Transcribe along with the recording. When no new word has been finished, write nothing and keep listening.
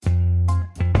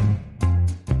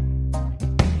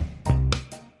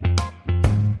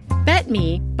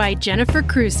Me by Jennifer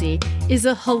Crusie is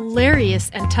a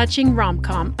hilarious and touching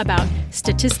rom-com about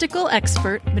statistical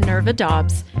expert Minerva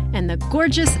Dobbs and the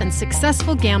gorgeous and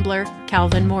successful gambler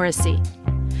Calvin Morrissey.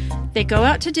 They go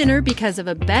out to dinner because of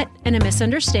a bet and a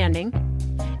misunderstanding,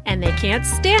 and they can't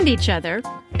stand each other,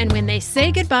 and when they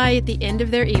say goodbye at the end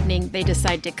of their evening, they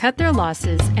decide to cut their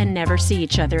losses and never see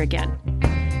each other again.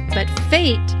 But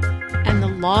fate and the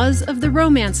laws of the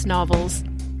romance novels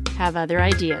have other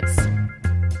ideas.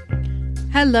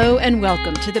 Hello and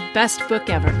welcome to The Best Book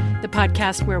Ever, the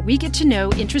podcast where we get to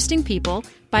know interesting people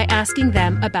by asking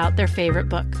them about their favorite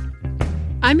book.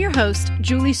 I'm your host,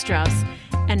 Julie Strauss,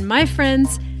 and my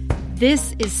friends,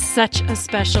 this is such a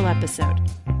special episode.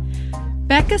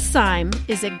 Becca Syme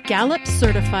is a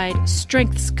Gallup-certified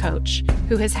strengths coach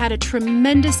who has had a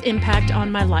tremendous impact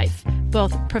on my life,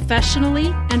 both professionally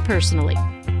and personally.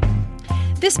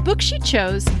 This book she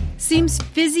chose seems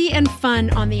fizzy and fun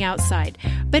on the outside,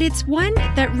 but it's one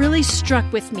that really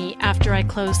struck with me after I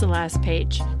closed the last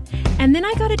page. And then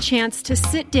I got a chance to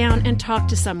sit down and talk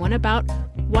to someone about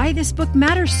why this book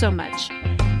matters so much.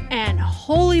 And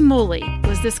holy moly,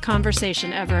 was this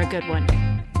conversation ever a good one.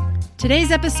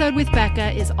 Today's episode with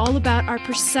Becca is all about our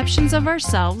perceptions of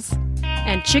ourselves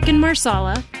and chicken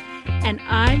marsala, and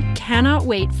I cannot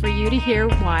wait for you to hear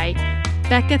why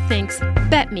Becca thinks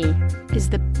Bet Me is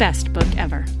the best book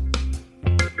ever.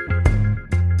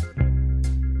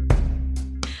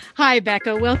 Hi,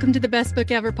 Becca. Welcome to the Best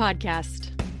Book Ever podcast.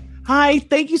 Hi.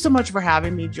 Thank you so much for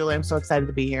having me, Julie. I'm so excited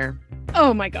to be here.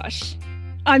 Oh my gosh.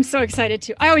 I'm so excited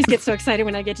too. I always get so excited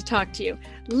when I get to talk to you.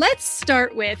 Let's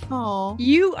start with,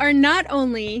 you are not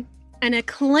only an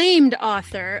acclaimed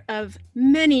author of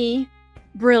many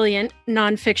brilliant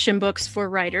nonfiction books for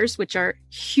writers, which are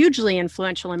hugely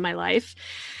influential in my life.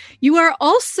 You are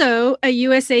also a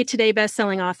USA Today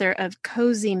bestselling author of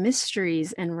cozy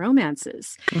mysteries and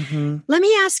romances. Mm-hmm. Let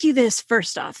me ask you this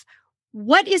first off.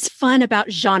 What is fun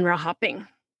about genre hopping?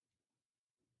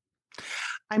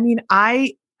 I mean,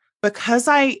 because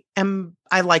I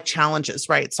like challenges,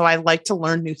 right? So I like to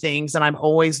learn new things, and I'm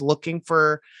always looking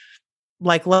for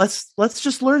let's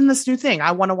just learn this new thing.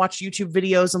 I want to watch YouTube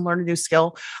videos and learn a new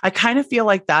skill. I kind of feel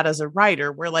like that as a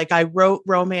writer, where I wrote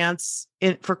romance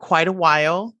for quite a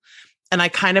while, and I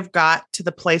kind of got to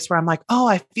the place where I'm like, oh,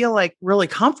 I feel really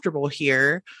comfortable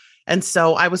here. And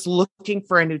so I was looking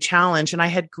for a new challenge, and I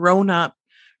had grown up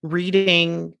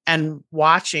reading and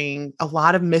watching a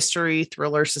lot of mystery,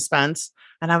 thriller, suspense.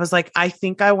 And I was like, I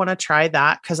think I want to try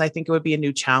that because I think it would be a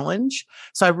new challenge.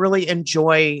 So I really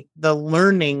enjoy the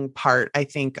learning part, I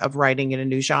think, of writing in a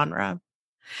new genre.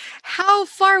 How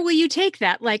far will you take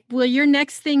that? Will your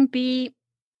next thing be,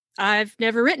 I've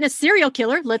never written a serial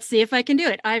killer. Let's see if I can do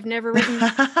it. I've never written,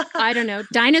 I don't know,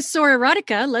 dinosaur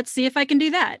erotica. Let's see if I can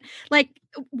do that.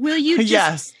 Will you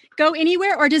just go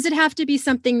anywhere, or does it have to be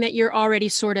something that you're already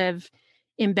sort of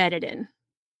embedded in?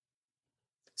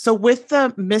 So with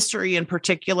the mystery in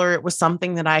particular, it was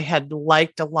something that I had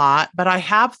liked a lot, but I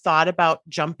have thought about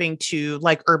jumping to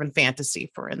urban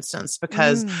fantasy, for instance,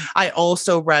 because I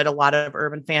also read a lot of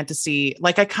urban fantasy.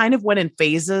 I kind of went in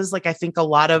phases. I think a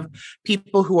lot of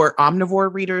people who are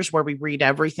omnivore readers, where we read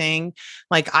everything,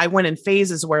 I went in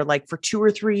phases where for 2 or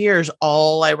 3 years,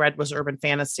 all I read was urban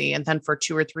fantasy. And then for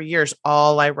 2 or 3 years,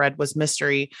 all I read was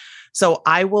mystery. So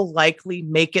I will likely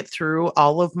make it through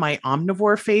all of my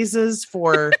omnivore phases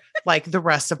for the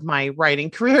rest of my writing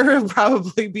career. Will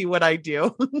probably be what I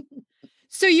do.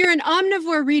 So you're an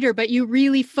omnivore reader, but you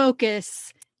really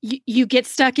focus, you get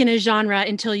stuck in a genre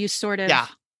until you sort of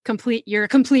complete, you're a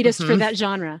completist for that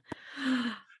genre.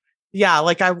 Yeah.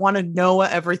 I want to know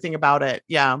everything about it.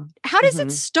 Yeah. How does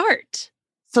it start?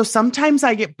 So sometimes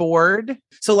I get bored.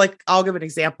 So I'll give an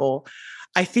example.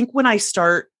 I think when I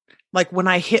start, when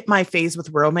I hit my phase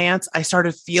with romance, I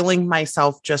started feeling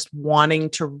myself just wanting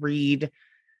to read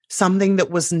something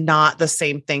that was not the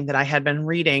same thing that I had been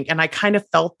reading. And I kind of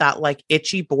felt that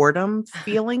itchy boredom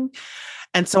feeling.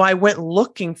 And so I went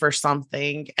looking for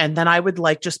something, and then I would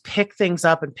just pick things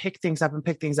up and pick things up and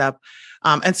pick things up.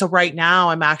 And so right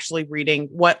now I'm actually reading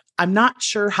what I'm not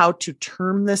sure how to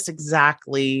term this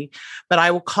exactly, but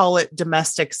I will call it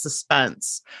domestic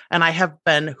suspense. And I have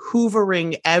been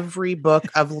hoovering every book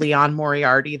of Leon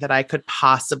Moriarty that I could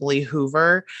possibly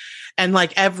hoover, and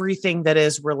everything that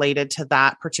is related to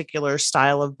that particular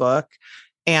style of book.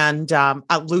 And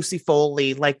Lucy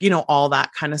Foley, all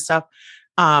that kind of stuff.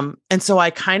 And so I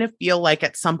kind of feel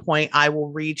at some point I will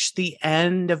reach the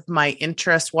end of my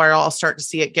interest where I'll start to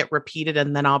see it get repeated.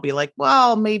 And then I'll be like,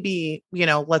 well, maybe,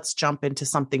 let's jump into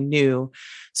something new.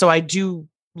 So I do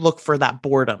look for that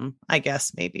boredom, I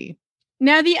guess, maybe.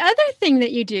 Now, the other thing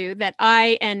that you do that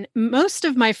I and most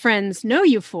of my friends know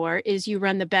you for is you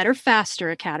run the Better Faster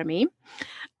Academy.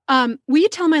 Will you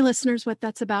tell my listeners what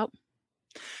that's about?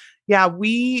 Yeah,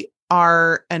 we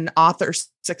are an author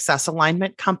success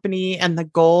alignment company, and the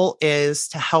goal is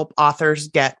to help authors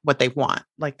get what they want.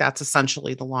 Like that's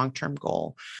essentially the long-term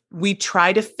goal. We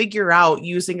try to figure out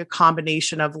using a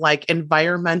combination of like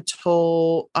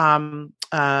environmental,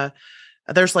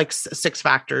 there's like 6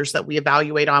 factors that we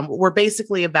evaluate on. We're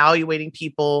basically evaluating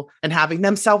people and having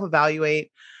them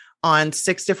self-evaluate on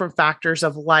 6 different factors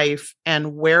of life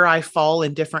and where I fall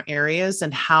in different areas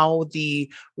and how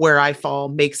the where I fall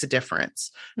makes a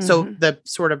difference. Mm-hmm. So the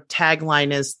sort of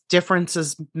tagline is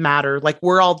differences matter. Like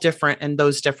we're all different and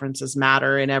those differences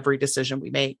matter in every decision we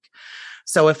make.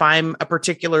 So if I'm a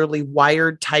particularly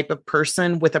wired type of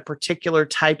person with a particular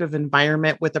type of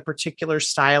environment, with a particular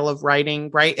style of writing,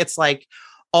 right? It's like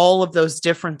all of those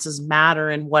differences matter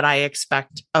in what I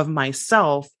expect of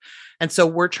myself. And so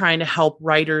we're trying to help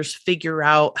writers figure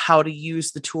out how to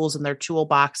use the tools in their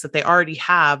toolbox that they already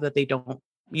have that they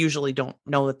usually don't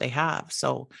know that they have.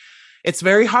 So it's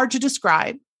very hard to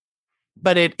describe,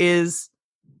 but it is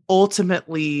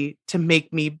ultimately to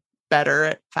make me better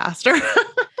at faster.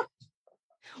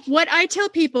 What I tell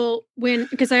people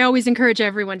because I always encourage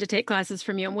everyone to take classes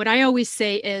from you. And what I always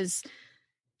say is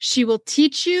she will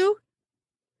teach you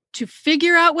to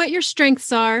figure out what your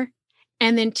strengths are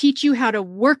and then teach you how to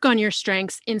work on your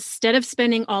strengths instead of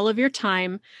spending all of your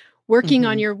time working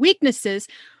on your weaknesses,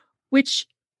 which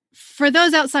for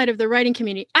those outside of the writing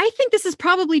community, I think this is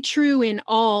probably true in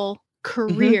all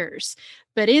careers.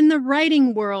 But in the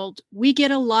writing world, we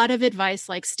get a lot of advice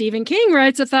like Stephen King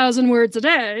writes 1,000 words a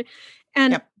day.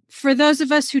 And for those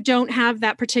of us who don't have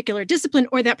that particular discipline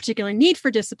or that particular need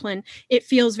for discipline, it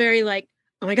feels very like,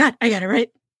 oh my God, I got to write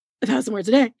 1,000 words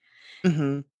a day.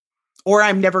 Mm-hmm. Or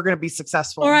I'm never going to be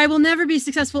successful. Or I will never be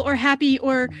successful or happy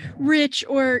or rich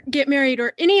or get married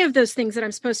or any of those things that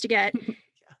I'm supposed to get.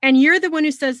 And you're the one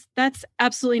who says, that's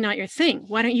absolutely not your thing.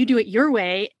 Why don't you do it your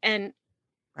way? And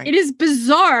it is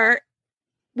bizarre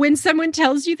when someone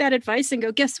tells you that advice and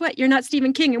go, guess what? You're not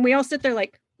Stephen King. And we all sit there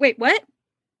like, wait, what?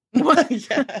 What?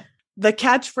 The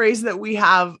catchphrase that we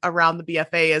have around the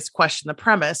BFA is question the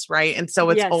premise, right? And so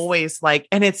it's always like,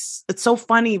 and it's so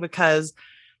funny because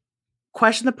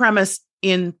question the premise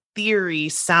in theory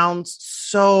sounds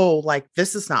so like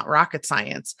this is not rocket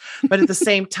science. But at the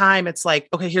same time, it's like,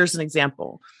 okay, here's an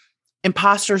example.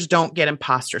 Imposters don't get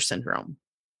imposter syndrome.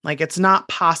 Like it's not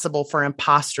possible for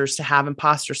imposters to have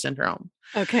imposter syndrome.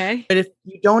 Okay. But if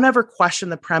you don't ever question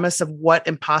the premise of what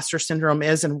imposter syndrome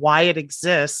is and why it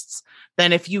exists,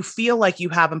 then if you feel like you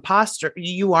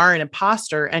are an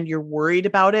imposter and you're worried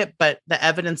about it, but the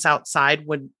evidence outside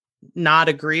would not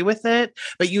agree with it,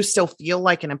 but you still feel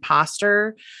like an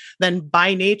imposter, then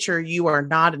by nature, you are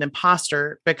not an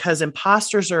imposter because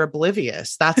imposters are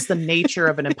oblivious. That's the nature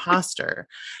of an imposter.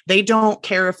 They don't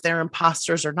care if they're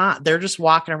imposters or not. They're just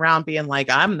walking around being like,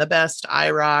 I'm the best,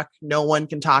 I rock, no one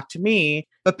can talk to me.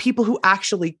 But people who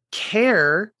actually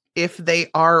care if they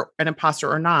are an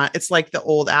imposter or not, it's like the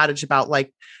old adage about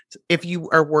like, if you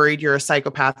are worried you're a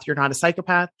psychopath, you're not a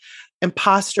psychopath.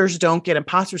 Imposters don't get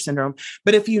imposter syndrome.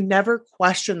 But if you never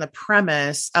question the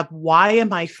premise of why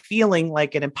am I feeling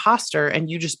like an imposter and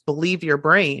you just believe your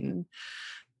brain,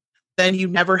 then you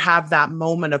never have that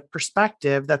moment of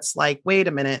perspective that's like, wait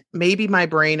a minute, maybe my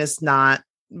brain is not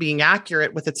being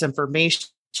accurate with its information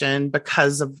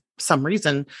because of some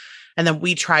reason. And then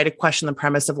we try to question the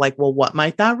premise of like, well, what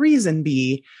might that reason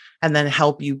be? And then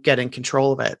help you get in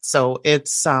control of it. So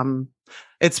it's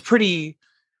pretty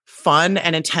fun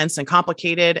and intense and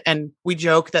complicated. And we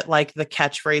joke that like the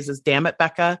catchphrase is damn it,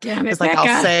 Becca. Damn it, like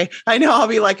Becca. I'll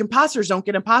be like, imposters don't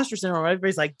get imposter syndrome.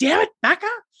 Everybody's like, damn it, Becca.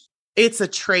 It's a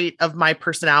trait of my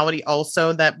personality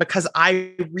also that because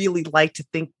I really like to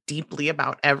think deeply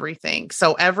about everything.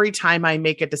 So every time I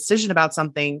make a decision about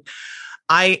something,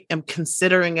 I am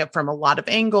considering it from a lot of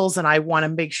angles and I want to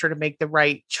make sure to make the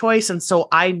right choice. And so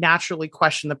I naturally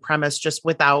question the premise just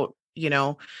without,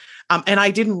 and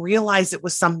I didn't realize it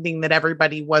was something that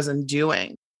everybody wasn't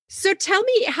doing. So tell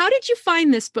me, how did you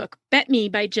find this book, Bet Me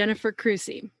by Jennifer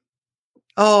Crusie?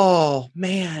 Oh,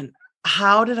 man.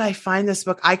 How did I find this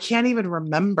book? I can't even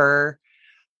remember.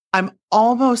 I'm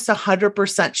almost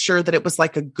 100% sure that it was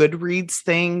like a Goodreads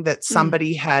thing that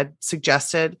somebody had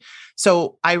suggested.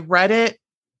 So I read it,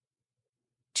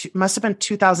 must have been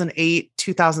 2008,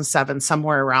 2007,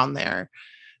 somewhere around there.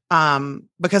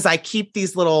 Because I keep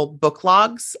these little book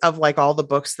logs of like all the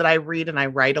books that I read and I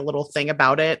write a little thing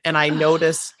about it. And I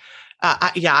noticed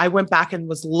I went back and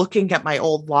was looking at my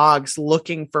old logs,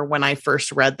 looking for when I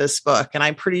first read this book. And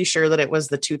I'm pretty sure that it was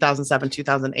the 2007,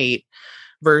 2008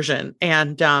 version.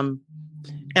 And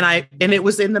it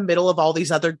was in the middle of all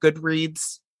these other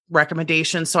Goodreads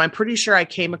recommendations. So I'm pretty sure I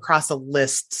came across a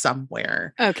list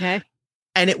somewhere. Okay.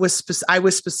 And it was, I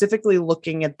was specifically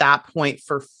looking at that point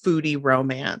for foodie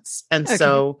romance. And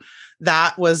so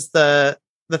that was the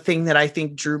thing that I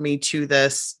think drew me to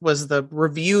this, was the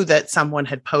review that someone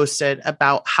had posted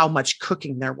about how much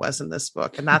cooking there was in this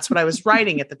book. And that's what I was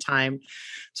writing at the time.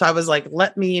 So I was like,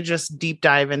 let me just deep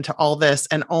dive into all this.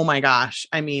 And oh my gosh,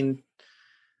 I mean,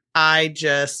 I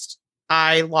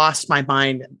lost my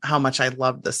mind how much I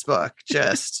loved this book.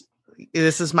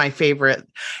 This is my favorite.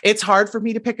 It's hard for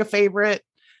me to pick a favorite,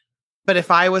 but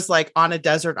if I was like on a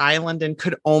desert island and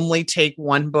could only take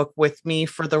one book with me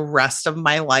for the rest of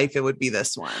my life, it would be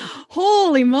this one.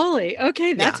 Holy moly.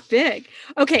 Okay. That's big.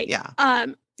 Okay. Yeah.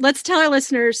 Let's tell our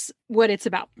listeners what it's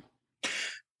about.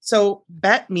 So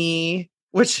Bet Me,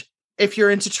 which if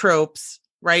you're into tropes,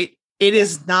 right? It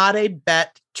is not a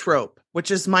bet trope,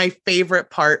 which is my favorite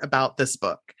part about this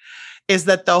book, is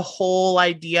that the whole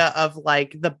idea of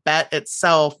like the bet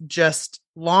itself just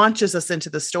launches us into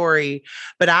the story.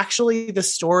 But actually the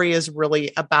story is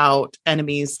really about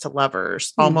enemies to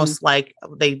lovers, almost like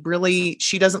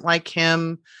she doesn't like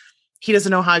him. He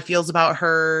doesn't know how he feels about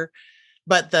her.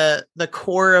 But the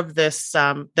core of this,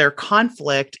 their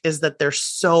conflict is that they're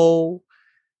so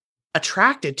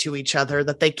attracted to each other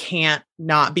that they can't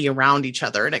not be around each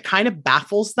other. And it kind of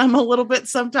baffles them a little bit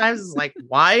sometimes. It's like,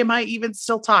 why am I even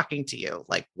still talking to you?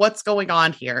 Like, what's going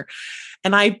on here?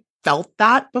 And I felt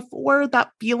that before,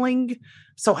 that feeling.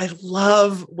 So I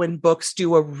love when books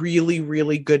do a really,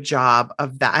 really good job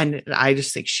of that. And I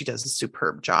just think she does a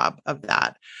superb job of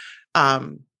that.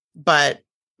 But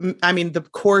I mean, the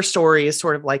core story is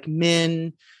sort of like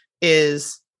Min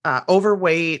is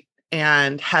overweight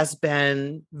and has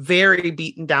been very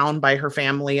beaten down by her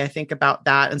family. I think about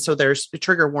that. And so there's a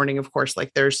trigger warning, of course,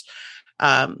 like there's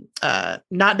not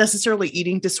necessarily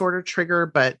eating disorder trigger,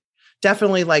 but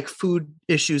definitely like food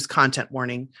issues, content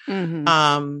warning.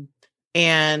 And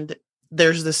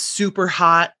there's this super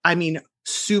hot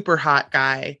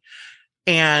guy,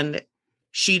 and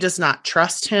she does not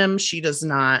trust him. She does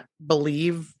not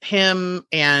believe him.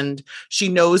 And she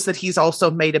knows that he's also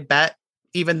made a bet,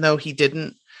 even though he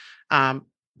didn't.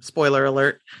 Spoiler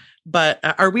alert. But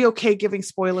are we okay giving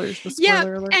spoilers?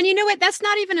 Spoiler alert? And you know what? That's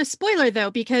not even a spoiler,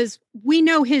 though, because we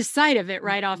know his side of it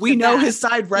right off. We know his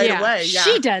side right away. Yeah.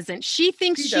 She doesn't. She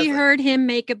thinks she heard him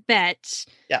make a bet.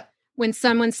 Yeah. When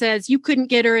someone says you couldn't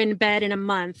get her in bed in a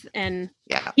month, and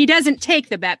he doesn't take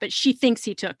the bet, but she thinks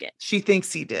he took it. She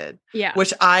thinks he did. Yeah.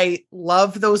 Which I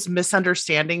love, those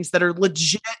misunderstandings that are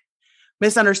legit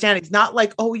misunderstandings. Not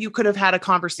like, oh, you could have had a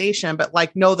conversation, but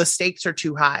like, no, the stakes are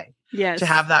too high. Yes. To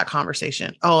have that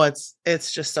conversation. Oh, it's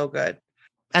just so good.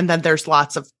 And then there's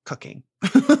lots of cooking.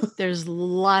 There's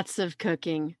lots of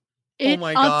cooking. Oh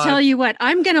my God. I'll tell you what,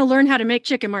 I'm going to learn how to make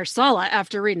chicken marsala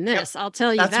after reading this. Yep. I'll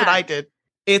tell you That's what I did.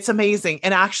 It's amazing.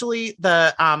 And actually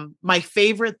my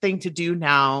favorite thing to do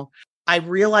now, I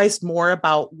realized more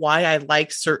about why I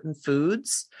like certain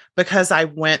foods, because I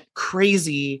went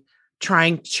crazy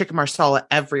trying chicken marsala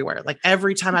everywhere. Like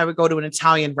every time I would go to an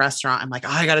Italian restaurant, I'm like,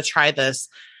 oh, I got to try this.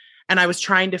 And I was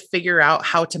trying to figure out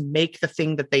how to make the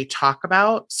thing that they talk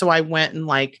about. So I went and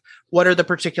like, what are the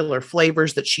particular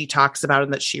flavors that she talks about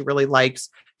and that she really likes?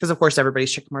 Because of course,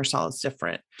 everybody's chicken marsala is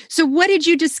different. So what did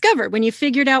you discover when you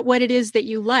figured out what it is that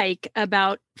you like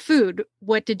about food?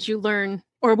 What did you learn?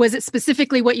 Or was it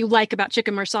specifically what you like about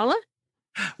chicken marsala?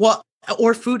 Well,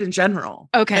 or food in general.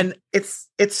 Okay. And it's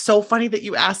so funny that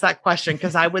you asked that question,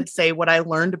 because I would say what I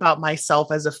learned about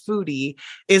myself as a foodie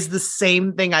is the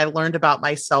same thing I learned about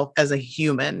myself as a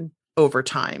human over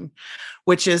time,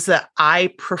 which is that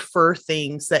I prefer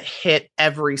things that hit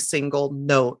every single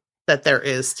note that there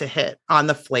is to hit on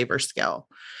the flavor scale.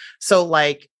 So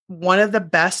like one of the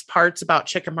best parts about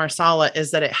chicken marsala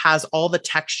is that it has all the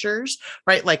textures,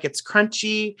 right? Like it's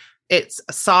crunchy, it's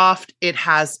soft, it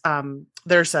has,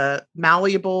 there's a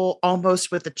malleable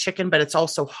almost with the chicken, but it's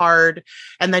also hard.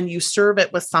 And then you serve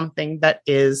it with something that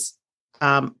is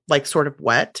like sort of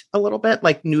wet a little bit,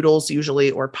 like noodles usually,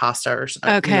 or pasta or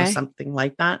something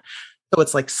like that. So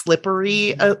it's like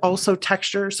slippery, also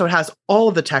texture. So it has all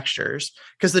of the textures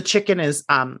because the chicken is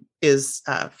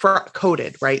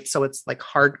coated, right? So it's like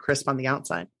hard, crisp on the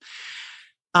outside.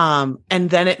 And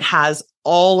then it has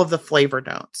all of the flavor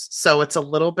notes. So it's a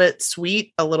little bit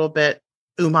sweet, a little bit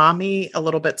umami, a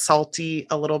little bit salty,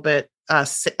 a little bit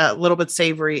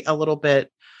savory, a little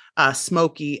bit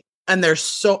smoky. and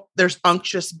there's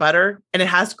unctuous butter, and it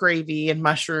has gravy and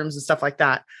mushrooms and stuff like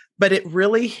that. But it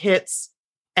really hits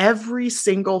every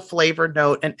single flavor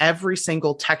note and every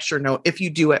single texture note if you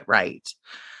do it right.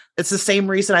 It's the same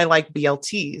reason I like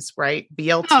BLTs, right?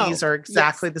 BLTs are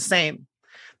exactly the same.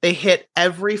 They hit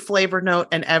every flavor note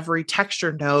and every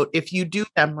texture note if you do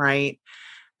them right.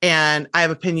 And I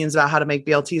have opinions about how to make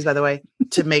BLTs, by the way,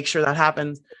 to make sure that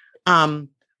happens.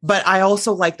 But I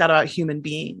also like that about human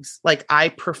beings. Like, I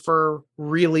prefer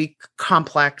really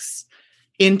complex,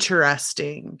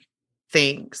 interesting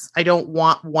things. I don't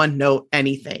want one note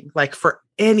anything. Like, for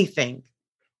anything,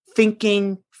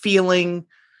 thinking, feeling,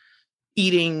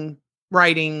 eating,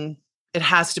 writing, it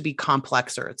has to be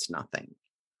complex or it's nothing.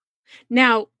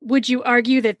 Now, would you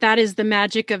argue that that is the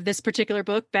magic of this particular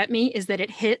book, Bet Me, is that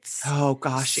it hits oh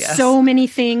gosh, yes, so many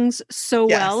things so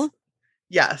well?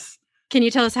 Yes. Can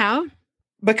you tell us how?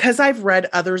 Because I've read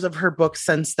others of her books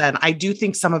since then, I do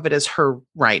think some of it is her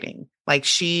writing. Like,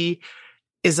 she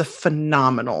is a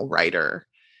phenomenal writer.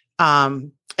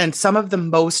 And some of the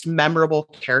most memorable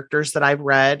characters that I've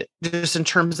read, just in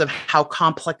terms of how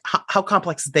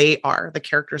complex they are, the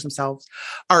characters themselves,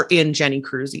 are in Jenny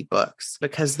Crusie books,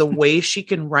 because the way she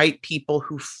can write people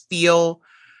who feel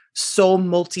so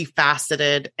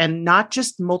multifaceted, and not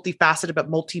just multifaceted, but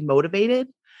multi-motivated.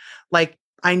 Like,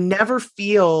 I never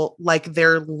feel like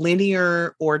they're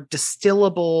linear or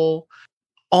distillable,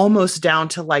 almost down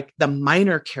to like the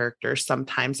minor characters.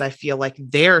 Sometimes I feel like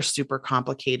they're super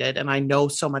complicated and I know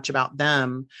so much about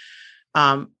them.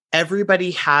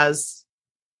 Everybody has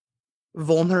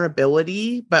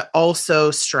vulnerability, but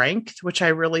also strength, which I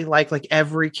really like. Like,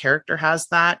 every character has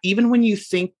that. Even when you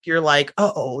think you're like,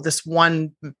 oh, this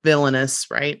one villainess,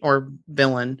 right? Or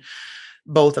villain,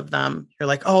 both of them, you're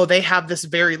like, oh, they have this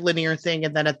very linear thing.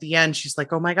 And then at the end, she's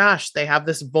like, oh my gosh, they have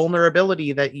this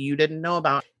vulnerability that you didn't know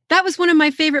about. That was one of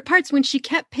my favorite parts, when she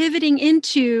kept pivoting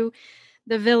into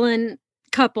the villain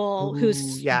couple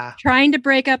who's trying to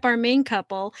break up our main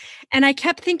couple. And I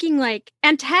kept thinking, like,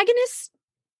 antagonists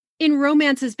in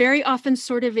romances very often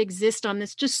sort of exist on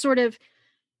this just sort of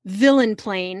villain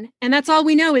plane. And that's all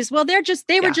we know is, well, they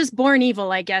were just born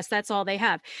evil, I guess. That's all they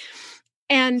have.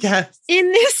 And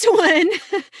in this one,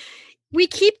 we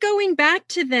keep going back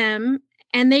to them.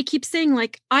 And they keep saying,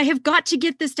 like, I have got to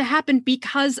get this to happen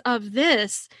because of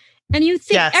this. And you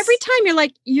think every time, you're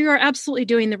like, you are absolutely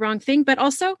doing the wrong thing. But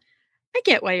also, I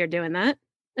get why you're doing that.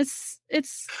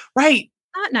 It's right.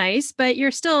 Not nice, but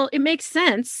it makes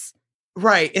sense.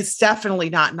 Right. It's definitely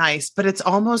not nice, but it's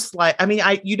almost like, I mean,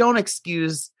 you don't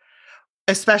excuse,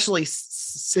 especially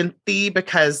Cynthia,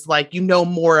 because, like, you know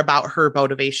more about her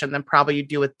motivation than probably you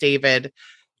do with David.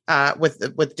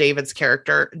 With David's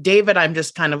character. David, I'm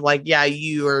just kind of like, yeah,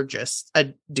 you are just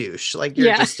a douche. Like,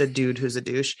 you're just a dude who's a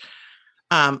douche.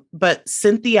 But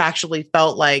Cynthia actually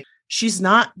felt like she's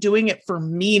not doing it for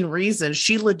mean reasons.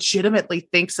 She legitimately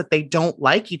thinks that they don't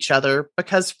like each other,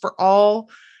 because for all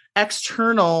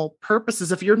external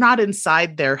purposes, if you're not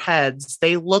inside their heads,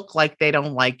 they look like they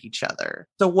don't like each other.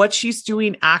 So what she's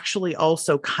doing actually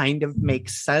also kind of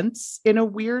makes sense in a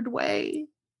weird way.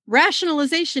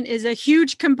 Rationalization is a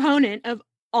huge component of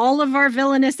all of our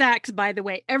villainous acts, by the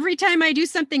way. Every time I do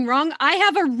something wrong, I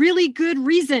have a really good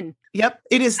reason. Yep.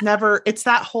 It's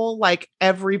that whole, like,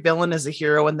 every villain is a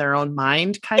hero in their own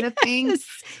mind kind of thing.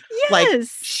 Yes. Like,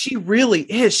 she really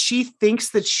is. She thinks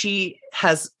that she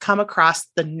has come across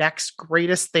the next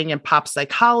greatest thing in pop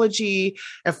psychology.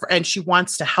 And she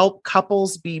wants to help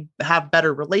couples have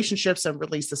better relationships and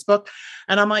release this book.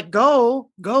 And I'm like, go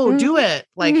do it.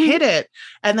 Like, hit it.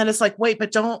 And then it's like, wait,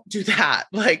 but don't do that.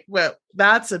 Like, well,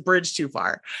 that's a bridge too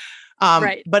far.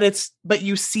 Right. But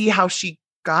you see how she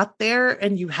got there,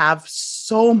 and you have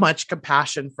so much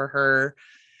compassion for her.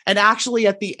 And actually,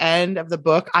 at the end of the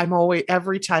book,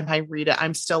 every time I read it,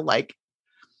 I'm still like,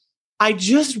 I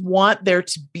just want there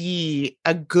to be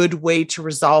a good way to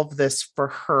resolve this for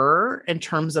her, in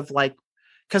terms of, like,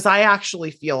 because I actually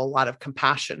feel a lot of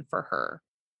compassion for her.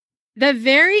 The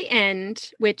very end,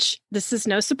 which this is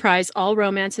no surprise, all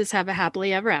romances have a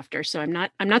happily ever after. So I'm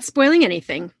not spoiling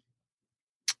anything.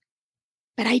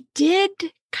 But I did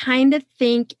kind of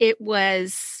think it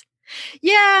was,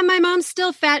 my mom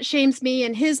still fat shames me,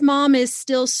 and his mom is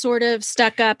still sort of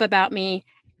stuck up about me.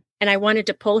 And I wanted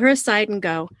to pull her aside and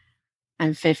go,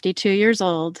 I'm 52 years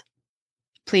old.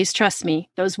 Please trust me.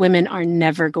 Those women are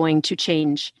never going to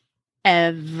change,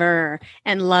 ever.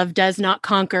 And love does not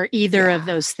conquer either of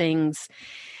those things.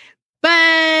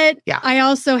 But I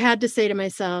also had to say to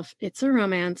myself, it's a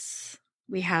romance.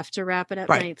 We have to wrap it up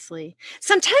nicely.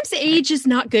 Sometimes age is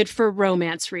not good for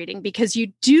romance reading, because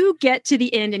you do get to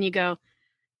the end and you go,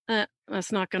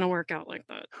 that's not going to work out like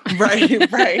that.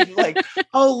 Right. Like,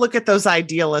 oh, look at those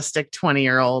idealistic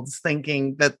 20-year-olds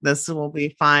thinking that this will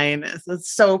be fine.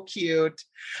 It's so cute.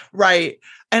 Right.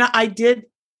 And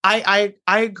I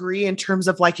agree in terms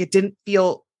of like, it didn't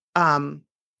feel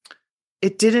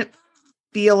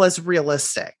as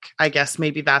realistic. I guess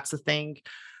maybe that's the thing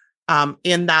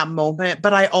in that moment.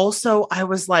 But I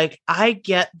was like, I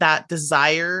get that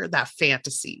desire, that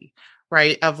fantasy,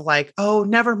 right? Of like, oh,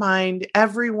 never mind.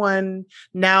 Everyone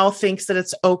now thinks that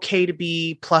it's okay to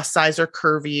be plus size or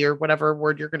curvy or whatever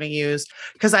word you're going to use.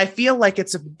 Because I feel like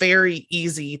it's a very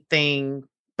easy thing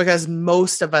because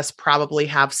most of us probably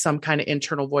have some kind of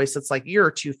internal voice that's like, you're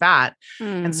too fat.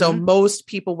 Mm-hmm. And so most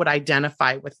people would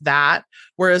identify with that.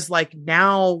 Whereas like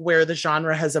now where the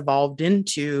genre has evolved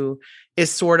into is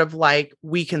sort of like,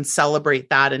 we can celebrate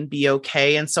that and be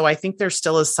okay. And so I think there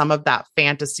still is some of that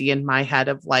fantasy in my head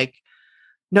of like,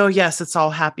 no, yes, it's all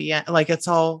happy. Like it's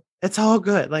all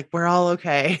good. Like we're all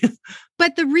okay.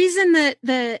 But the reason that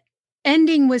the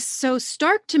ending was so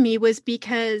stark to me was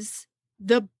because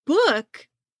the book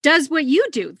does what you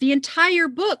do. The entire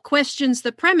book questions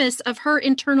the premise of her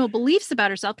internal beliefs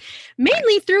about herself,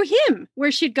 mainly through him,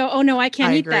 where she'd go, oh no, I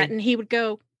can't eat that. And he would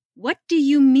go, what do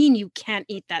you mean you can't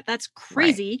eat that? That's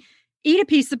crazy. Right. Eat a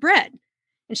piece of bread.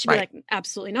 And she'd be like,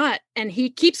 absolutely not. And he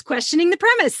keeps questioning the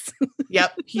premise.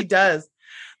 Yep, he does.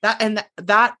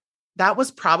 That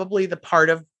was probably the part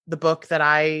of the book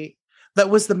that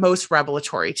was the most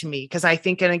revelatory to me. Cause I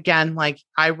think, and again, like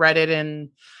I read it in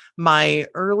my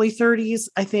early 30s,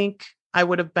 I think I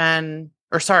would have been,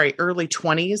 early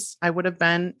 20s, I would have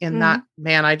been in that.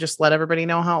 Man, I just let everybody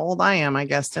know how old I am, I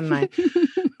guess, didn't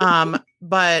I?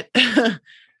 But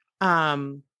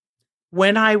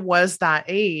when I was that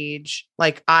age,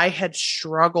 like I had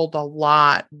struggled a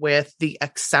lot with the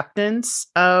acceptance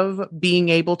of being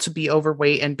able to be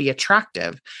overweight and be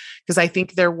attractive. Because I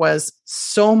think there was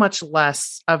so much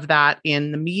less of that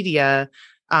in the media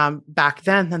back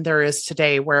then than there is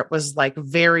today, where it was like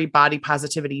very body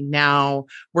positivity. Now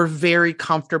we're very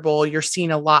comfortable. You're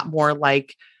seeing a lot more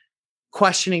like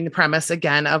questioning the premise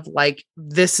again of like,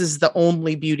 this is the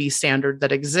only beauty standard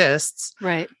that exists.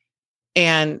 Right.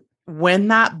 And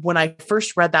when I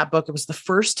first read that book, it was the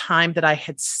first time that I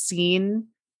had seen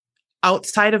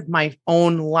outside of my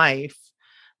own life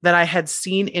that I had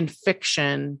seen in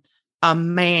fiction a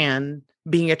man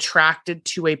being attracted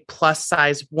to a plus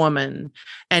size woman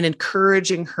and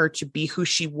encouraging her to be who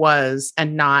she was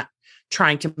and not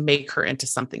trying to make her into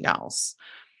something else.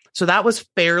 So that was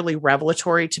fairly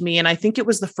revelatory to me. And I think it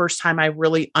was the first time I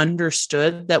really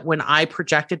understood that when I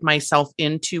projected myself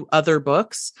into other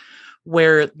books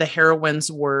where the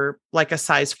heroines were like a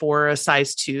size 4 or a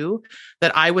size 2,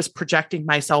 that I was projecting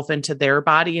myself into their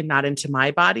body and not into my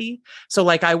body. So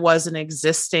like I wasn't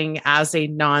existing as a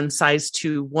non-size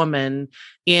 2 woman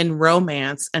in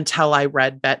romance until I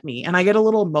read Bet Me. And I get a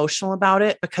little emotional about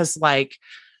it because like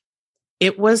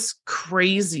it was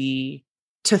crazy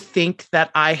to think that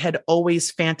I had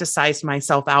always fantasized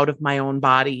myself out of my own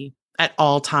body at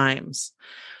all times.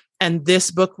 And this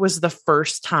book was the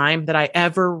first time that I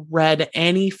ever read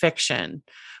any fiction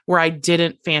where I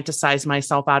didn't fantasize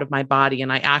myself out of my body.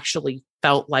 And I actually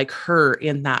felt like her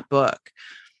in that book.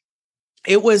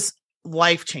 It was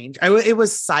life change. It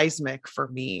was seismic for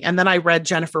me. And then I read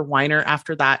Jennifer Weiner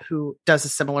after that, who does a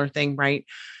similar thing, right?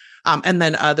 And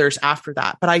then others after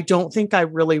that. But I don't think I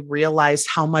really realized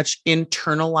how much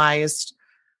internalized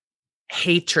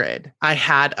hatred I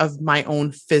had of my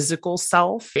own physical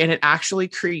self. And it actually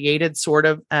created sort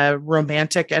of a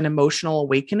romantic and emotional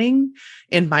awakening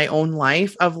in my own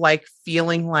life of like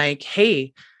feeling like,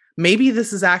 hey, maybe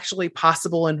this is actually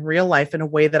possible in real life in a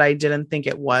way that I didn't think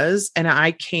it was. And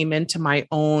I came into my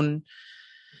own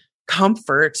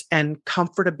comfort and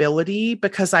comfortability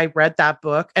because I read that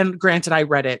book. And granted, I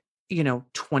read it,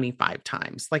 25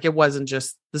 times. Like it wasn't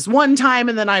just this one time.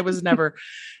 And then I was never,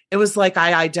 it was like,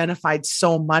 I identified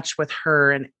so much with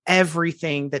her and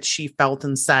everything that she felt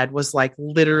and said was like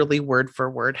literally word for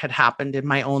word had happened in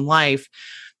my own life.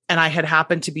 And I had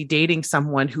happened to be dating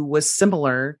someone who was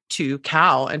similar to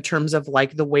Cal in terms of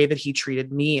like the way that he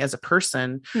treated me as a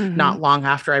person, not long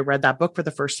after I read that book for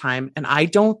the first time. And I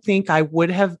don't think I would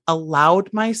have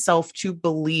allowed myself to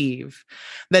believe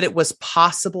that it was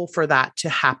possible for that to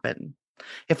happen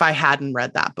if I hadn't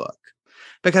read that book,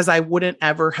 because I wouldn't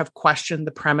ever have questioned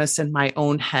the premise in my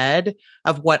own head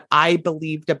of what I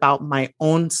believed about my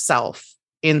own self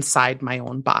inside my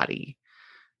own body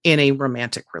in a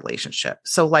romantic relationship.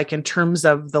 So like in terms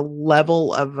of the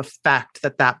level of effect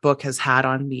that book has had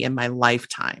on me in my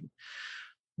lifetime,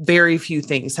 very few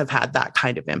things have had that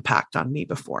kind of impact on me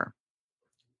before.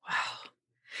 Wow.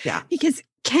 Yeah. Because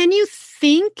can you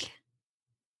think,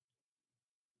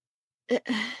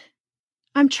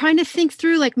 I'm trying to think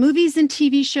through like movies and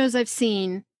TV shows I've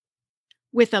seen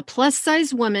with a plus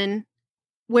size woman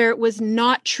where it was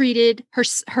not treated,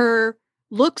 her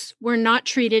looks were not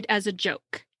treated as a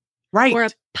joke. Right. Or a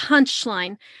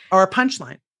punchline. Or a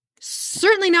punchline.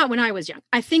 Certainly not when I was young.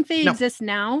 I think they exist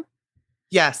now.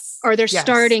 Yes. Or they're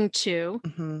starting to.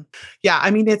 Mm-hmm. Yeah.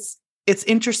 I mean, it's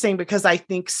interesting because I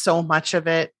think so much of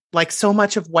it, like so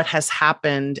much of what has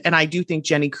happened, and I do think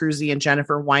Jenny Crusie and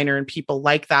Jennifer Weiner and people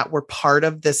like that were part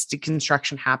of this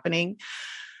deconstruction happening.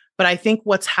 But I think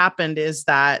what's happened is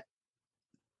that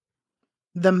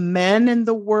the men in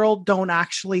the world don't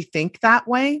actually think that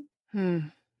way.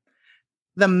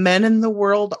 The men in the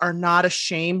world are not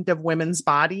ashamed of women's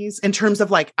bodies in terms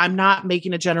of like, I'm not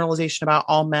making a generalization about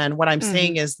all men. What I'm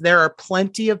saying is there are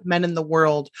plenty of men in the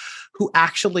world who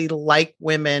actually like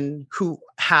women who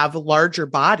have larger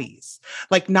bodies,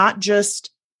 like not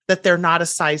just that they're not a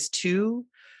size 2,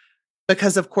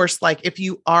 because of course, like if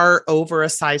you are over a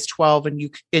size 12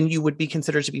 and you would be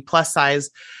considered to be plus size,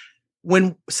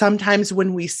 sometimes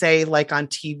when we say like on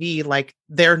TV, like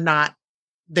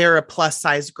they're a plus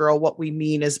size girl, what we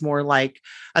mean is more like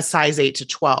a size 8 to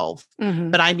 12.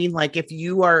 But I mean, like if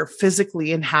you are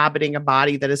physically inhabiting a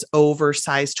body that is over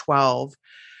size 12,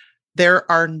 there's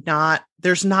not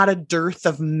a dearth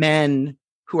of men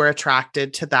who are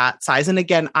attracted to that size. And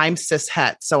again, I'm cis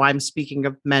het, so I'm speaking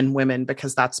of men, women,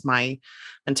 because that's my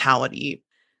mentality.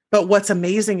 But what's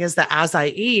amazing is that as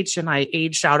I aged, and I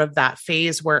aged out of that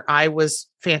phase where I was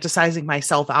fantasizing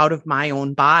myself out of my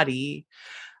own body,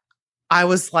 I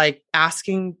was like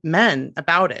asking men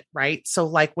about it, right? So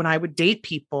like when I would date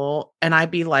people and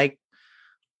I'd be like,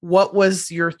 what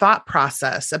was your thought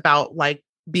process about like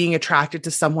being attracted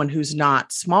to someone who's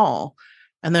not small?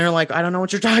 And they're like, I don't know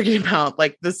what you're talking about.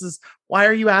 Like, why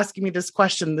are you asking me this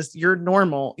question? You're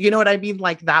normal. You know what I mean?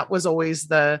 Like that was always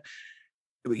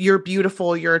you're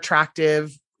beautiful, you're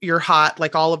attractive, you're hot,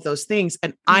 like all of those things.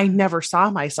 And I never saw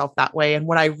myself that way. And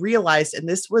what I realized, and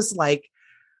this was like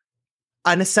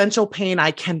an essential pain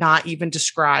I cannot even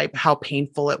describe how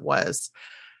painful it was,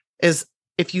 is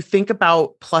if you think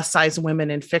about plus size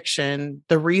women in fiction,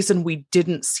 the reason we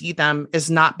didn't see them is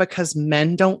not because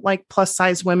men don't like plus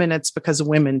size women. It's because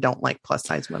women don't like plus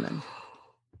size women.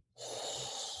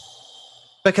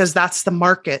 Because that's the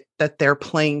market that they're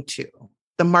playing to.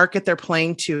 The market they're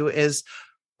playing to is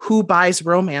who buys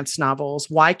romance novels?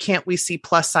 Why can't we see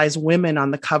plus size women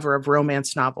on the cover of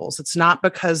romance novels? It's not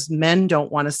because men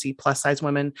don't want to see plus size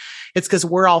women. It's because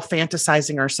we're all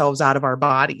fantasizing ourselves out of our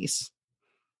bodies.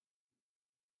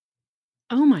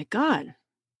 Oh my God.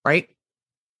 Right?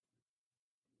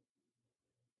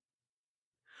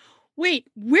 Wait,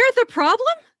 we're the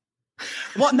problem?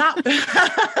 Well, not. Damn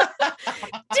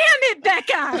it,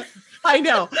 Becca. I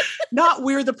know. Not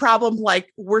we're the problem,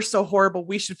 like we're so horrible,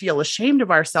 we should feel ashamed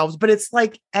of ourselves. But it's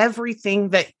like everything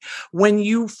that when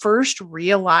you first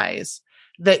realize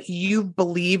that you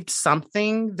believed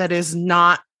something that is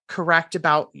not correct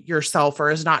about yourself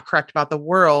or is not correct about the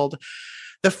world,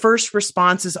 the first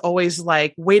response is always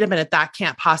like, wait a minute, that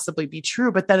can't possibly be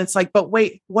true. But then it's like, but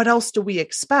wait, what else do we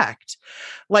expect?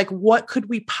 Like,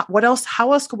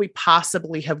 how else could we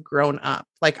possibly have grown up?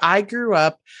 Like I grew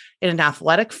up in an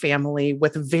athletic family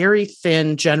with very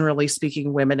thin, generally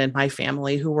speaking, women in my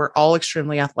family who were all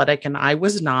extremely athletic and I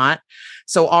was not.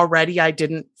 So already I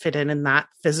didn't fit in that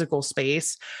physical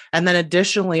space. And then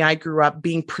additionally, I grew up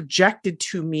being projected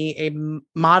to me a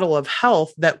model of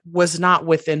health that was not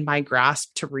within my grasp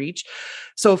to reach.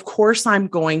 So of course, I'm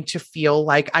going to feel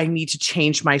like I need to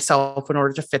change myself in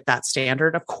order to fit that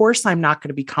standard. Of course, I'm not going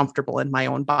to be comfortable in my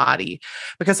own body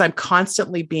because I'm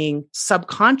constantly being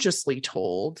subconsciously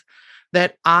told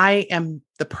that I am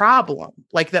the problem,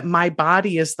 like that my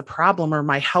body is the problem or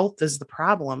my health is the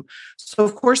problem. So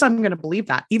of course I'm going to believe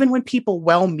that. Even when people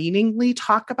well-meaningly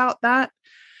talk about that,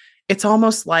 it's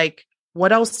almost like,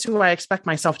 what else do I expect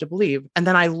myself to believe? And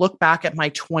then I look back at my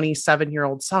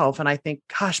 27-year-old self and I think,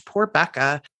 gosh, poor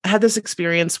Becca. I had this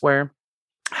experience where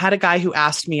I had a guy who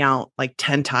asked me out like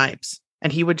 10 times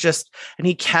and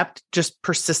he kept just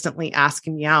persistently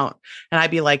asking me out. And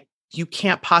I'd be like, you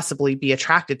can't possibly be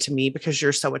attracted to me because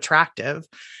you're so attractive.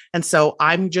 And so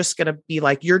I'm just going to be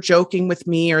like, you're joking with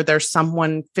me, or there's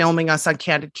someone filming us on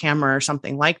candid camera or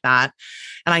something like that.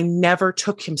 And I never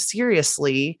took him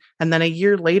seriously. And then a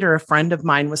year later, a friend of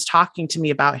mine was talking to me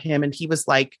about him and he was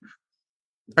like,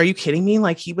 are you kidding me?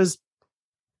 Like he was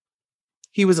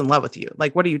in love with you.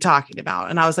 Like, what are you talking about?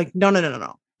 And I was like, no,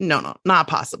 not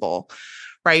possible.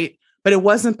 Right. But it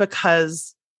wasn't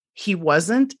because he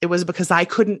wasn't, it was because I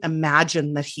couldn't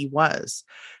imagine that he was.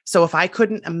 So if I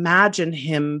couldn't imagine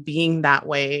him being that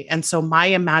way, and so my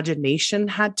imagination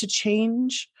had to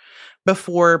change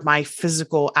before my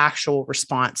physical actual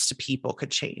response to people could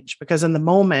change. Because in the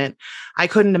moment, I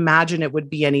couldn't imagine it would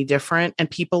be any different. And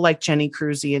people like Jenny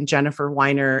Crusie and Jennifer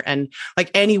Weiner and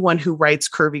like anyone who writes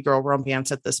curvy girl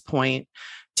romance at this point,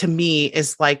 to me,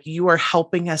 is like, you are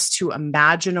helping us to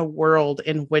imagine a world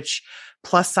in which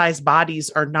plus size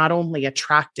bodies are not only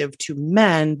attractive to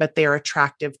men, but they're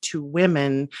attractive to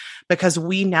women, because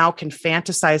we now can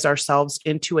fantasize ourselves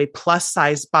into a plus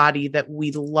size body that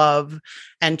we love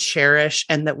and cherish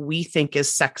and that we think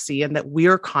is sexy and that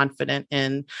we're confident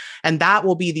in. And that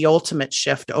will be the ultimate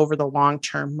shift over the long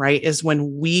term, right? Is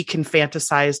when we can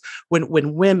fantasize,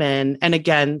 when women, and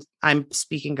again, I'm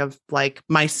speaking of like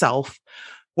myself,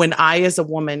 when I, as a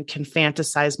woman, can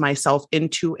fantasize myself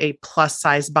into a plus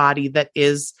size body that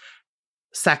is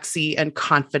sexy and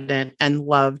confident and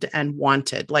loved and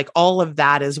wanted, like all of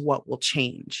that is what will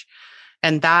change.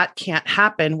 And that can't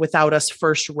happen without us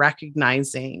first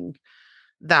recognizing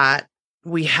that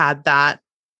we had that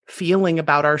feeling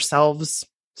about ourselves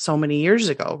so many years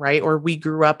ago, right? Or we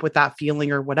grew up with that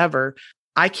feeling or whatever.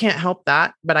 I can't help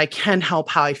that, but I can help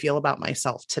how I feel about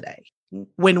myself today.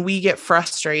 When we get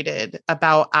frustrated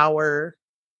about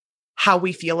how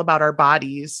we feel about our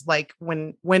bodies, like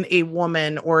when a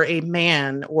woman or a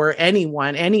man or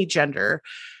anyone, any gender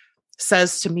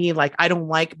says to me, like, I don't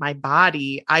like my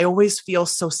body, I always feel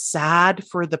so sad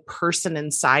for the person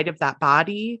inside of that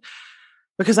body,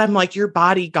 because I'm like, your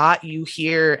body got you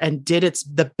here and did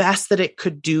the best that it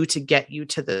could do to get you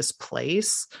to this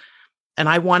place. And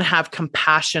I want to have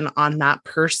compassion on that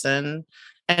person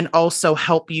and also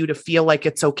help you to feel like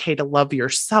it's okay to love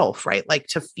yourself, right? Like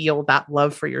to feel that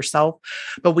love for yourself.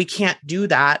 But we can't do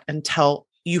that until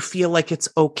you feel like it's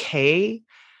okay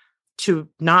to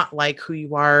not like who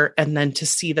you are, and then to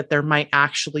see that there might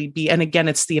actually be, and again,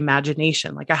 it's the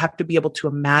imagination. Like I have to be able to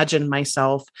imagine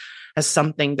myself as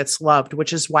something that's loved,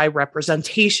 which is why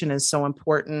representation is so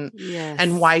important. Yes.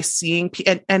 And why seeing,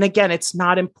 and again, it's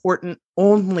not important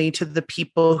only to the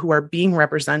people who are being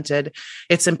represented.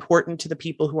 It's important to the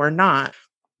people who are not.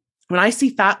 When I see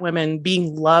fat women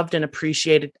being loved and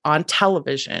appreciated on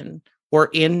television or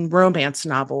in romance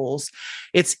novels,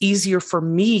 it's easier for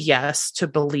me, yes, to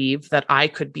believe that I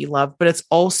could be loved, but it's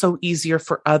also easier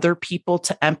for other people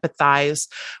to empathize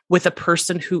with a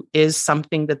person who is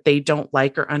something that they don't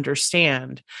like or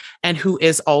understand, and who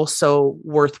is also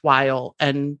worthwhile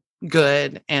and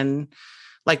good and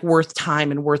like worth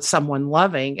time and worth someone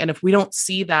loving. And if we don't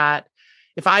see that,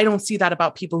 if I don't see that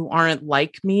about people who aren't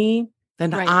like me,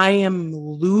 then Right. I am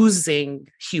losing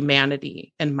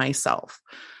humanity in myself.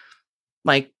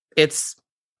 Like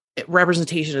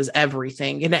representation is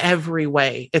everything in every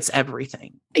way. It's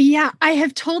everything. Yeah, I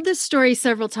have told this story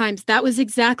several times. That was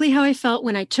exactly how I felt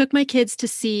when I took my kids to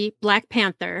see Black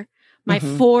Panther, my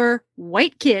 4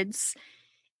 white kids.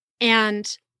 And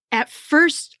at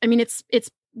first, I mean,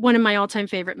 it's one of my all-time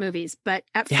favorite movies, but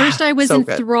at first I was so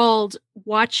enthralled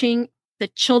watching the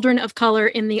children of color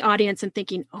in the audience and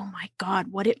thinking, oh my God,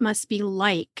 what it must be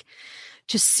like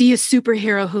to see a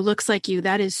superhero who looks like you.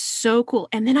 That is so cool.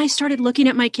 And then I started looking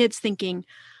at my kids thinking,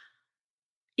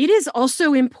 it is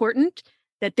also important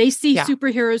that they see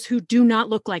superheroes who do not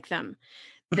look like them,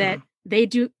 that they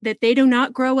do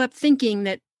not grow up thinking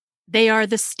that they are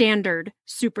the standard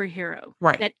superhero,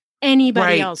 right? That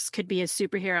anybody else could be a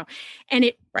superhero. And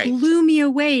it blew me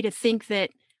away to think that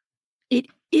it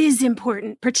is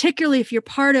important, particularly if you're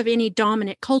part of any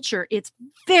dominant culture. It's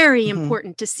very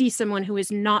important to see someone who is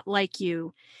not like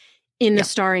you in the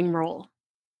starring role.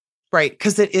 Right.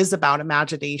 Because it is about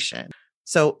imagination.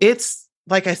 So it's,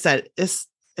 like I said,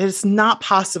 it's not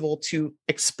possible to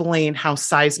explain how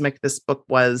seismic this book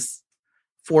was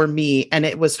for me. And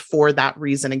it was for that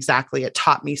reason exactly. It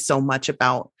taught me so much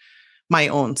about my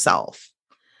own self.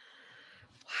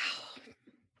 Wow.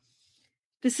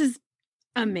 This is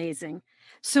amazing.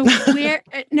 So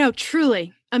no,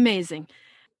 truly amazing.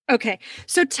 Okay.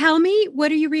 So tell me,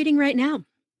 what are you reading right now?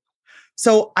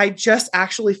 So I just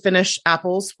actually finished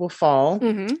Apples Will Fall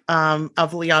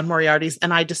of Leon Moriarty's,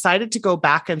 and I decided to go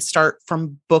back and start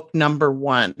from book number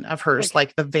 1 of hers,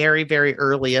 like the very, very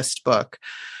earliest book.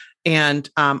 And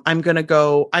I'm going to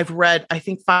go, I've read, I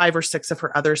think 5 or 6 of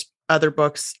her other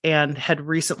books, and had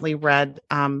recently read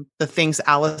The Things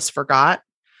Alice Forgot.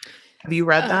 Have you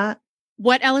read that?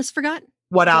 What Alice Forgot?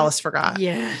 What Alice Forgot.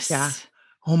 Yes. Yeah.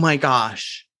 Oh my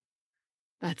gosh.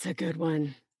 That's a good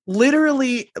one.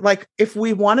 literally, like, if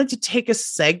we wanted to take a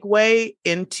segue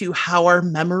into how our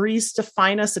memories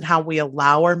define us and how we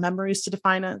allow our memories to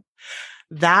define us,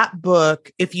 that book,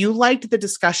 if you liked the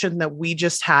discussion that we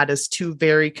just had as two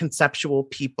very conceptual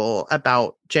people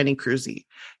about Jenny Crusie,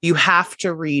 you have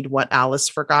to read What Alice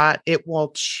Forgot. It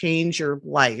will change your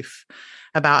life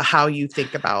about how you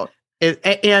think about it.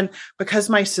 And because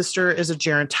my sister is a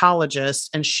gerontologist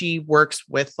and she works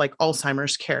with like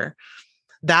Alzheimer's care,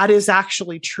 that is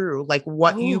actually true. Like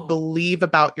what you believe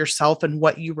about yourself and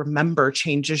what you remember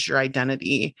changes your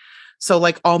identity. So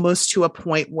like almost to a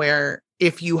point where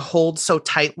if you hold so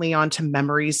tightly onto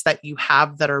memories that you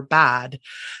have that are bad,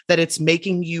 that it's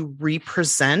making you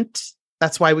represent.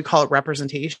 That's why we call it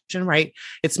representation, right?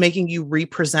 It's making you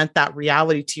represent that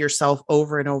reality to yourself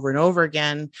over and over and over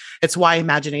again. It's why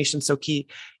imagination is so key.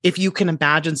 If you can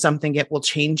imagine something, it will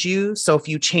change you. So if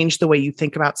you change the way you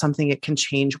think about something, it can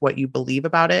change what you believe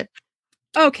about it.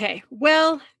 Okay.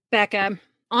 Well, Becca,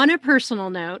 on a personal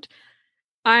note,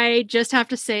 I just have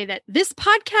to say that this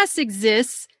podcast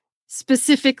exists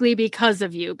specifically because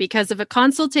of you, because of a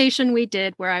consultation we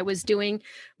did where I was doing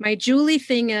my Julie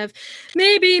thing of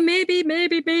maybe.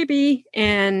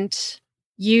 And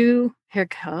you,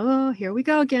 here we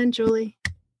go again, Julie.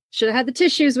 Should have had the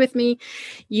tissues with me.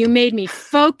 You made me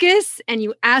focus and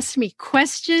you asked me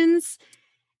questions.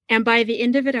 And by the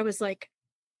end of it, I was like,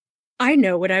 I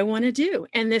know what I want to do.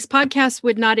 And this podcast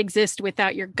would not exist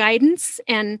without your guidance.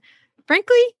 And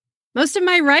frankly, most of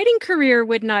my writing career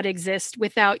would not exist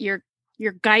without your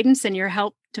guidance and your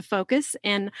help to focus.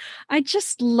 And I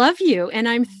just love you. And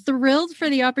I'm thrilled for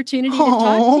the opportunity to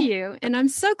talk to you. And I'm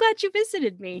so glad you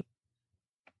visited me.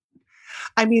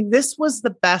 I mean, this was the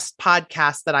best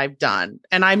podcast that I've done.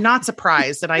 And I'm not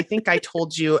surprised. And I think I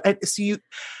told you,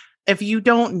 if you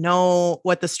don't know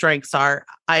what the strengths are,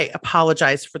 I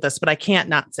apologize for this, but I can't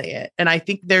not say it. And I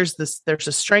think there's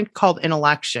a strength called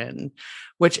intellection,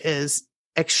 which is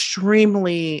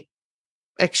extremely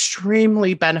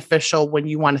beneficial when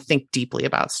you want to think deeply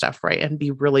about stuff, right? And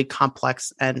be really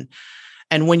complex. And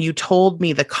when you told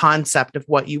me the concept of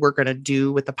what you were going to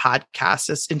do with the podcast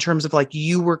is in terms of like,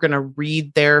 you were going to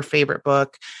read their favorite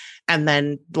book and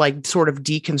then like sort of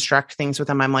deconstruct things with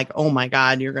them. I'm like, oh my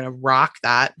God, you're going to rock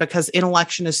that, because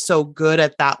intellection is so good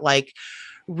at that. Like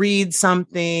read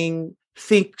something,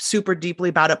 think super deeply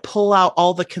about it, pull out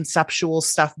all the conceptual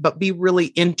stuff, but be really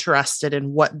interested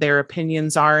in what their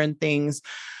opinions are and things.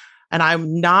 And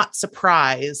I'm not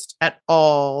surprised at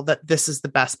all that this is the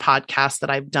best podcast that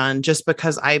I've done, just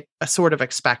because I sort of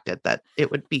expected that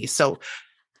it would be. So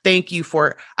thank you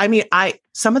for,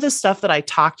 some of the stuff that I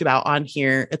talked about on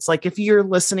here, it's like, if you're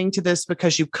listening to this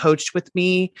because you coached with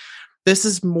me, this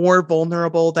is more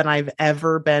vulnerable than I've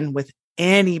ever been with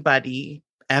anybody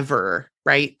ever,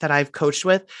 right? That I've coached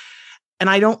with. And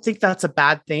I don't think that's a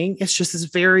bad thing. It's just, it's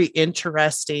very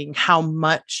interesting how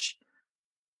much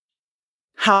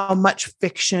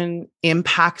fiction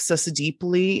impacts us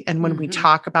deeply. And when we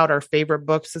talk about our favorite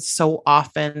books, it's so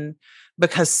often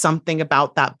because something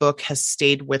about that book has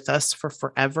stayed with us for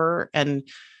forever. And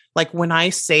like when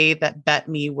I say that Bet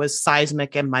Me was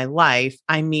seismic in my life,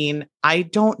 I mean, I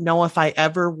don't know if I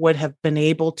ever would have been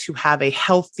able to have a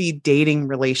healthy dating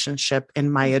relationship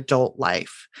in my adult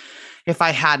life if I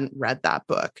hadn't read that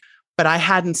book. But I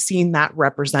hadn't seen that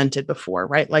represented before,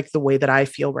 right? Like the way that I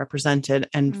feel represented.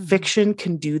 And fiction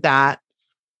can do that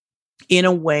in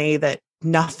a way that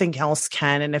nothing else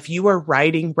can. And if you are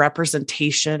writing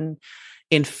representation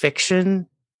in fiction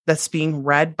that's being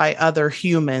read by other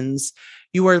humans,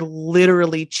 you are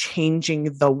literally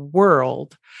changing the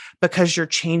world, because you're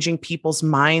changing people's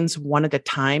minds one at a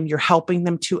time. You're helping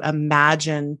them to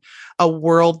imagine a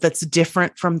world that's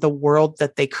different from the world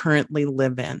that they currently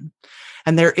live in.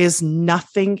 And there is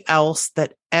nothing else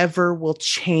that ever will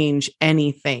change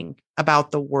anything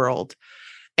about the world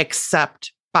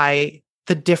except by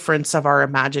the difference of our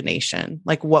imagination,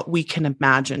 like what we can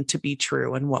imagine to be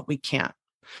true and what we can't.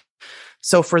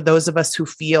 So for those of us who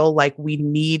feel like we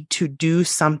need to do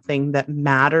something that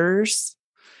matters,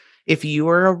 if you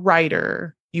are a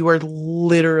writer, you are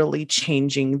literally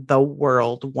changing the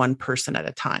world one person at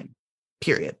a time,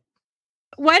 period.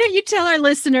 Why don't you tell our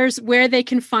listeners where they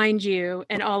can find you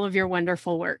and all of your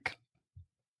wonderful work?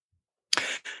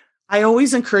 I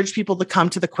always encourage people to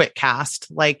come to the Quitcast,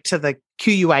 like to the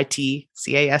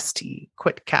QUITCAST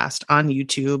Quitcast on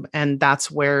YouTube. And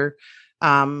that's where,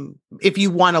 if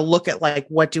you want to look at like,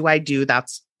 what do I do?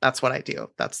 That's what I do.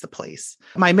 That's the place.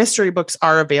 My mystery books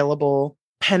are available.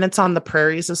 Penance on the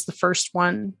Prairies is the first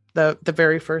one, the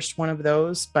very first one of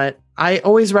those. But I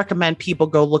always recommend people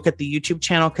go look at the YouTube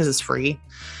channel because it's free.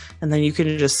 And then you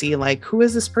can just see like, who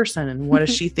is this person and what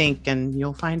does she think? And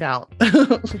you'll find out.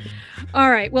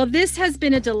 All right. Well, this has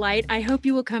been a delight. I hope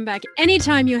you will come back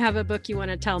anytime you have a book you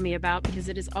want to tell me about, because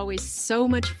it is always so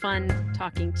much fun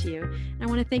talking to you. I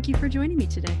want to thank you for joining me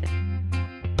today.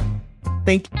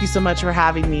 Thank you so much for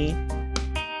having me.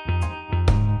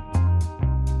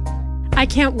 I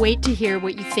can't wait to hear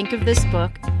what you think of this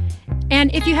book,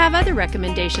 and if you have other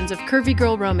recommendations of curvy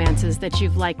girl romances that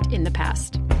you've liked in the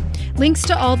past. Links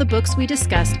to all the books we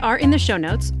discussed are in the show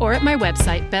notes or at my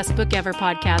website,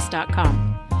 bestbookeverpodcast.com.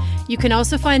 You can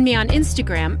also find me on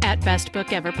Instagram at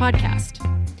bestbookeverpodcast.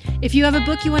 If you have a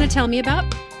book you want to tell me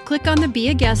about, click on the Be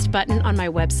a Guest button on my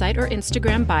website or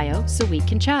Instagram bio so we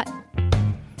can chat.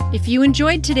 If you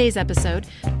enjoyed today's episode,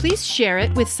 please share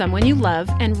it with someone you love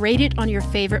and rate it on your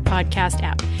favorite podcast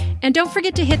app. And don't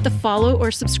forget to hit the follow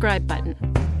or subscribe button.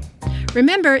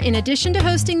 Remember, in addition to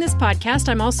hosting this podcast,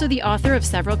 I'm also the author of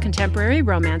several contemporary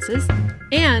romances.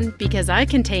 And because I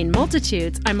contain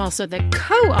multitudes, I'm also the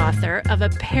co-author of a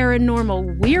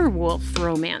paranormal werewolf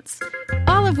romance,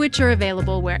 all of which are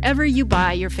available wherever you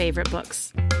buy your favorite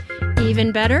books.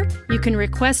 Even better, you can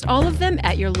request all of them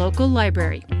at your local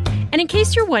library. And in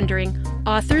case you're wondering,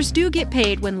 authors do get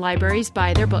paid when libraries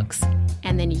buy their books.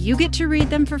 And then you get to read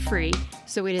them for free,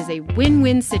 so it is a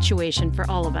win-win situation for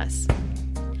all of us.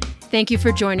 Thank you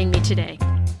for joining me today,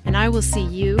 and I will see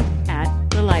you at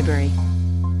the library.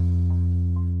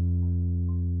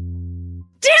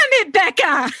 Damn it,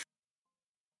 Becca!